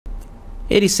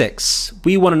86.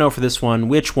 We want to know for this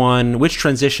which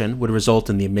transition would result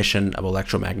in the emission of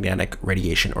electromagnetic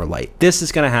radiation or light. This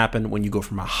is going to happen when you go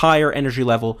from a higher energy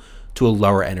level to a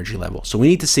lower energy level. So we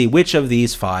need to see which of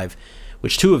these five,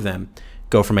 which two of them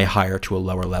go from a higher to a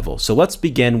lower level. So let's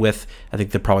begin with, I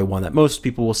think the probably one that most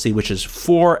people will see, which is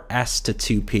 4s to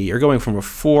 2p. You're going from a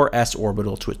 4s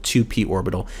orbital to a 2p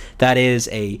orbital. That is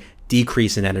a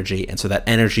decrease in energy, and so that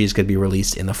energy is going to be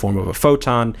released in the form of a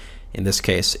photon, in this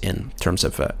case in terms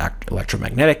of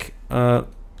electromagnetic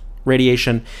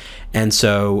radiation, and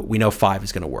so we know 5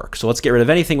 is going to work. So let's get rid of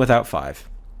anything without 5.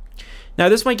 Now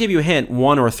this might give you a hint,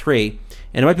 1 or 3,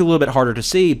 and it might be a little bit harder to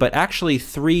see, but actually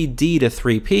 3d to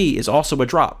 3p is also a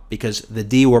drop because the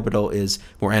d orbital is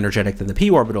more energetic than the p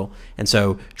orbital, and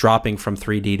so dropping from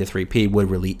 3d to 3p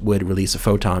would release a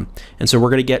photon, and so we're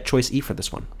going to get choice E for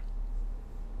this one.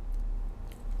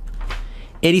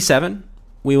 87,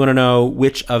 we want to know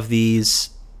which of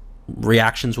these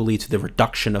reactions will lead to the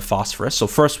reduction of phosphorus. So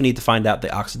first we need to find out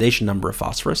the oxidation number of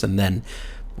phosphorus, and then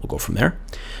we'll go from there.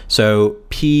 So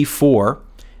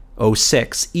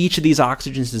P4O6, each of these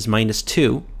oxygens is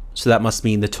 -2, so that must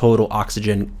mean the total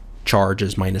oxygen charge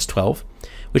is -12,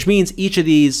 which means each of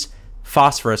these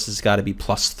phosphorus has got to be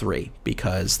 +3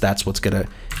 because that's what's going to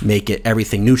make it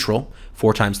everything neutral.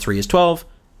 4 times 3 is 12,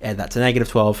 add that to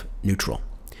 -12, neutral.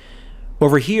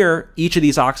 Over here, each of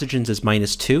these oxygens is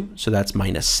 -2, so that's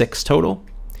 -6 total.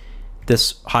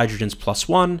 This hydrogen's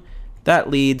 +1.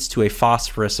 That leads to a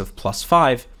phosphorus of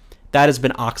 +5. That has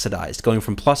been oxidized. Going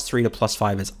from +3 to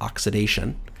 +5 is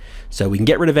oxidation. So we can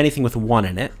get rid of anything with 1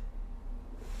 in it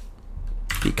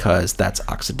because that's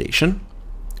oxidation.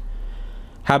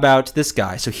 How about this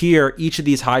guy? So here, each of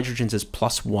these hydrogens is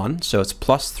 +1, so it's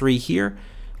 +3 here,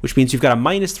 which means you've got a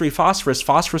 -3 phosphorus.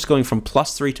 Phosphorus going from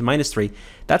 +3 to -3,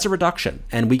 that's a reduction.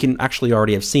 And we can actually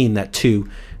already have seen that 2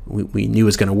 we knew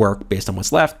was going to work based on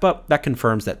what's left, but that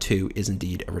confirms that 2 is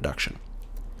indeed a reduction.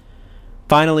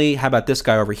 Finally, how about this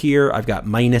guy over here? I've got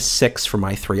 -6 for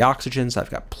my 3 oxygens.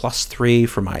 I've got +3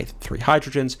 for my 3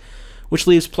 hydrogens, which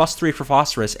leaves +3 for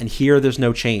phosphorus. And here there's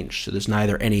no change. So there's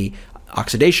neither any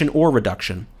oxidation or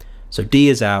reduction. So D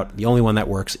is out. The only one that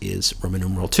works is Roman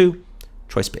numeral 2,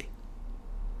 choice B.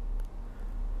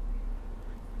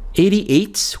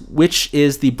 88, which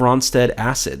is the Bronsted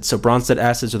acid. So Bronsted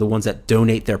acids are the ones that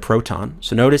donate their proton.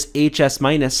 So notice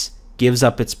HS- gives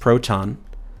up its proton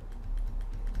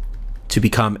to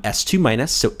become S2-,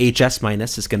 so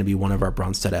HS- is going to be one of our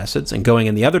Bronsted acids. And going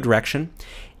in the other direction,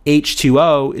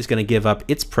 H2O is going to give up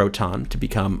its proton to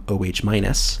become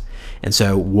OH-. And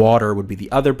so water would be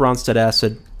the other Bronsted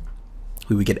acid.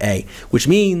 We would get A, which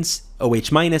means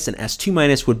OH- and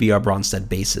S2- would be our Bronsted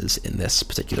bases in this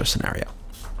particular scenario.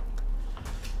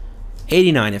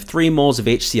 89, if 3 moles of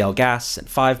HCl gas and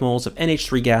 5 moles of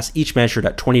NH3 gas, each measured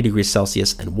at 20 degrees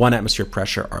Celsius and 1 atmosphere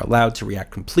pressure, are allowed to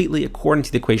react completely according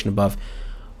to the equation above,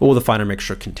 what will the final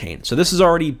mixture contain? So this is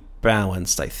already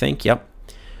balanced, I think. Yep.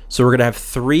 So we're going to have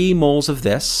 3 moles of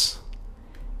this,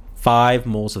 5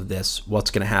 moles of this.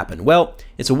 What's going to happen? Well,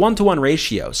 it's a 1-to-1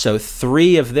 ratio. So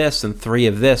 3 of this and 3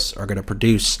 of this are going to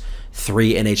produce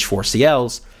 3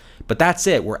 NH4Cls, but that's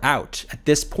it. We're out. At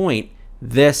this point,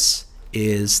 this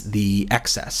is the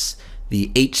excess.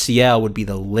 The HCl would be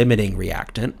the limiting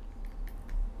reactant,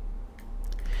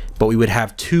 but we would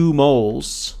have 2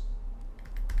 moles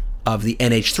of the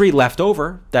NH3 left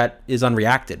over that is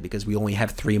unreacted because we only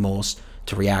have 3 moles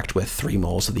to react with 3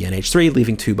 moles of the NH3,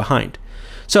 leaving 2 behind.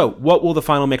 So what will the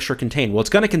final mixture contain? Well, it's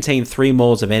going to contain 3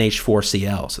 moles of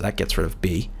NH4Cl, so that gets rid of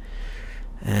B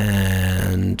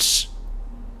and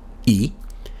E.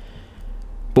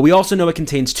 But we also know it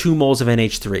contains 2 moles of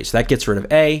NH3, so that gets rid of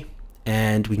A,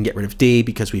 and we can get rid of D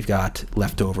because we've got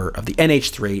leftover of the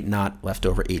NH3, not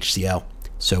leftover HCl.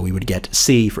 So we would get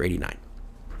C for 89.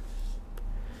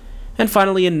 And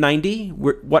finally, in 90,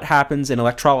 what happens in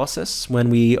electrolysis when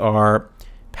we are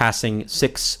passing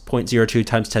 6.02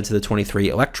 times 10 to the 23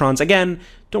 electrons? Again,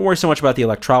 don't worry so much about the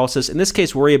electrolysis. In this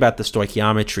case, worry about the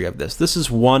stoichiometry of this. This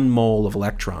is 1 mole of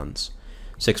electrons.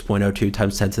 6.02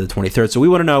 times 10 to the 23rd. So we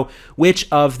want to know which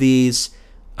of these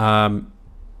compounds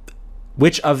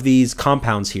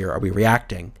here are we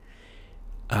reacting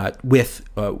with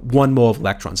 1 mole of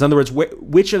electrons. In other words,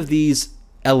 which of these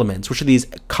elements, which of these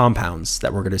compounds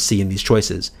that we're going to see in these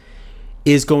choices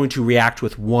is going to react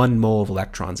with 1 mole of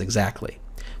electrons exactly.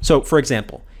 So for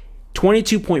example,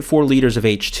 22.4 liters of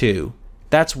H2,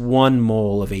 that's 1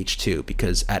 mole of H2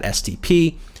 because at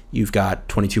STP, you've got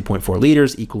 22.4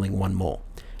 liters equaling 1 mole.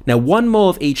 Now, 1 mole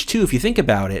of H2, if you think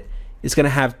about it, is going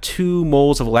to have 2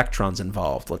 moles of electrons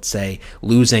involved. Let's say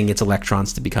losing its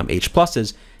electrons to become H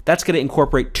pluses. that's going to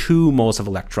incorporate 2 moles of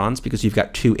electrons because you've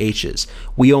got 2 H's.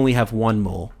 We only have 1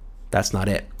 mole. That's not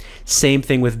it. Same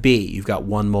thing with B. You've got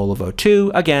 1 mole of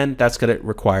O2. Again, that's going to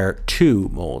require 2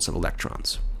 moles of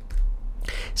electrons.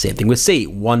 Same thing with C.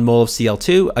 1 mole of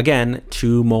Cl2. Again,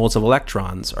 2 moles of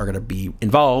electrons are going to be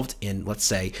involved in, let's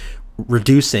say,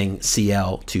 reducing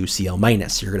Cl to Cl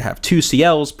minus. You're going to have 2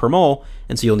 Cl's per mole,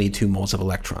 and so you'll need 2 moles of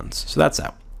electrons. So that's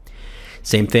out.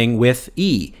 Same thing with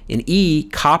E. In E,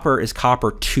 copper is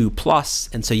copper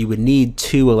 2+, and so you would need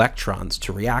 2 electrons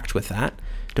to react with that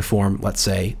to form, let's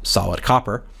say, solid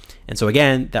copper. And so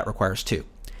again, that requires 2.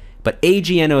 But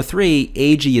AgNO3,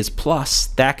 Ag is plus,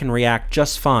 that can react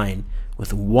just fine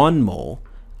with 1 mole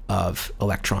of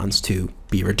electrons to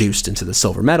be reduced into the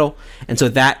silver metal. And so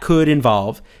that could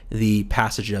involve the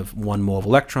passage of 1 mole of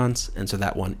electrons, and so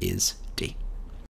that one is